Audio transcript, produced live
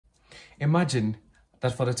Imagine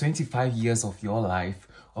that for the 25 years of your life,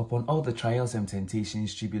 upon all the trials and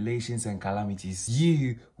temptations, tribulations and calamities,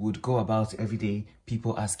 you would go about every day,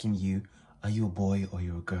 people asking you, are you a boy or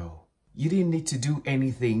you're a girl? You didn't need to do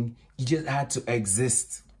anything. You just had to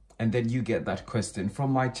exist. And then you get that question.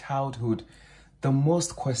 From my childhood, the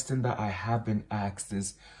most question that I have been asked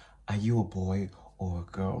is, are you a boy or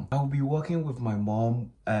a girl? I'll be walking with my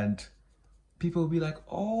mom and people will be like,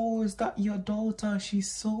 oh, is that your daughter?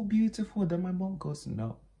 She's so beautiful. Then my mom goes,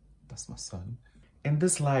 no, that's my son. In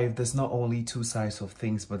this life, there's not only two sides of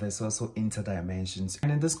things, but there's also interdimensions.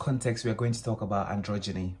 And in this context, we are going to talk about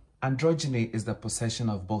androgyny. Androgyny is the possession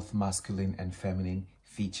of both masculine and feminine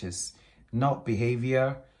features. Not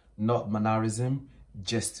behavior, not mannerism,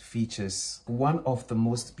 just features. One of the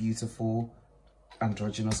most beautiful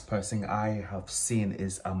androgynous person I have seen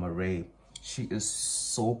is Amare. She is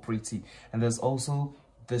so pretty. And there's also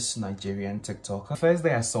this Nigerian TikToker. The first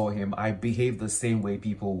day I saw him, I behaved the same way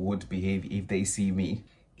people would behave if they see me.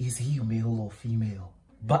 Is he male or female?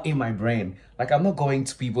 But in my brain, like, I'm not going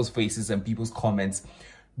to people's faces and people's comments,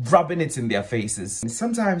 rubbing it in their faces. And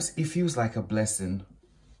sometimes it feels like a blessing.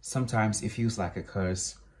 Sometimes it feels like a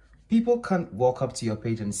curse. People can't walk up to your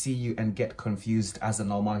page and see you and get confused as a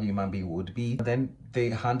normal human being would be. Then they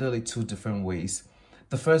handle it two different ways.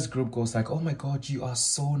 The first group goes like, oh my God, you are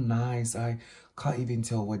so nice. I can't even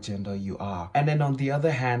tell what gender you are. And then on the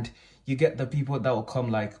other hand, you get the people that will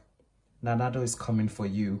come like, Nanado is coming for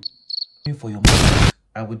you. For your mom.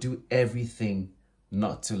 I would do everything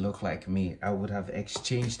not to look like me. I would have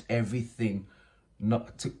exchanged everything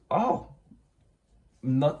not to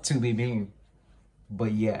be me.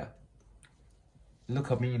 But yeah,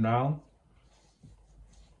 look at me now,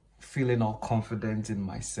 feeling all confident in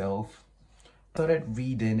myself. Started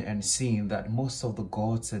reading and seeing that most of the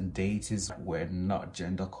gods and deities were not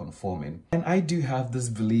gender conforming. And I do have this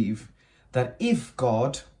belief that if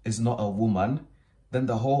God is not a woman, then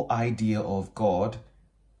the whole idea of God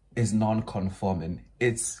is non-conforming.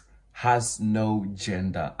 It has no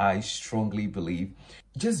gender. I strongly believe.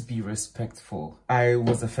 Just be respectful. I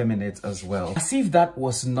was effeminate as well. As if that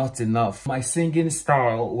was not enough, my singing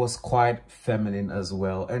style was quite feminine as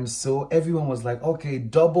well. And so everyone was like, okay,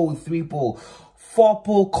 double, triple,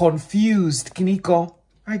 fourple, confused. Kiniko,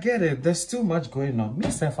 I get it. There's too much going on.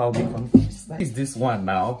 Myself, I'll be confused. What is this one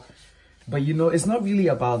now? But you know, it's not really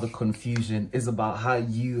about the confusion. It's about how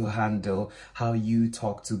you handle, how you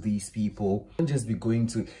talk to these people. Don't just be going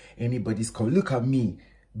to anybody's comment. Look at me,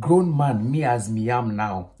 grown man, me as me am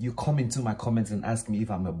now. You come into my comments and ask me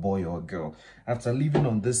if I'm a boy or a girl. After living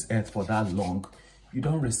on this earth for that long, you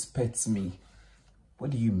don't respect me. What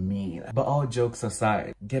do you mean? But all jokes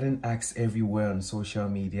aside, getting asked everywhere on social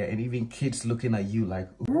media and even kids looking at you like,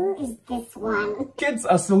 who is this one? Kids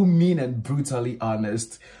are so mean and brutally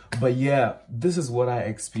honest. But yeah, this is what I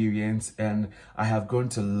experienced and I have grown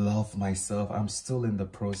to love myself. I'm still in the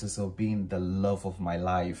process of being the love of my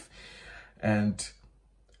life. And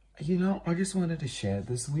you know, I just wanted to share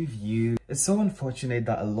this with you. It's so unfortunate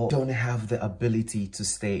that a lot don't have the ability to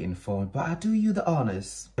stay informed, but I do you the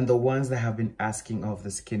honors. And the ones that have been asking of the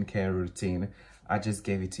skincare routine, I just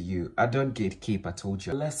gave it to you. I don't gatekeep, I told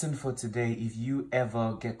you. Lesson for today, if you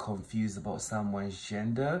ever get confused about someone's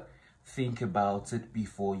gender, think about it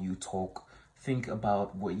before you talk. Think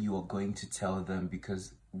about what you are going to tell them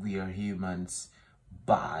because we are humans.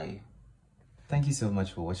 Bye. Thank you so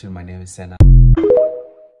much for watching. My name is Senna.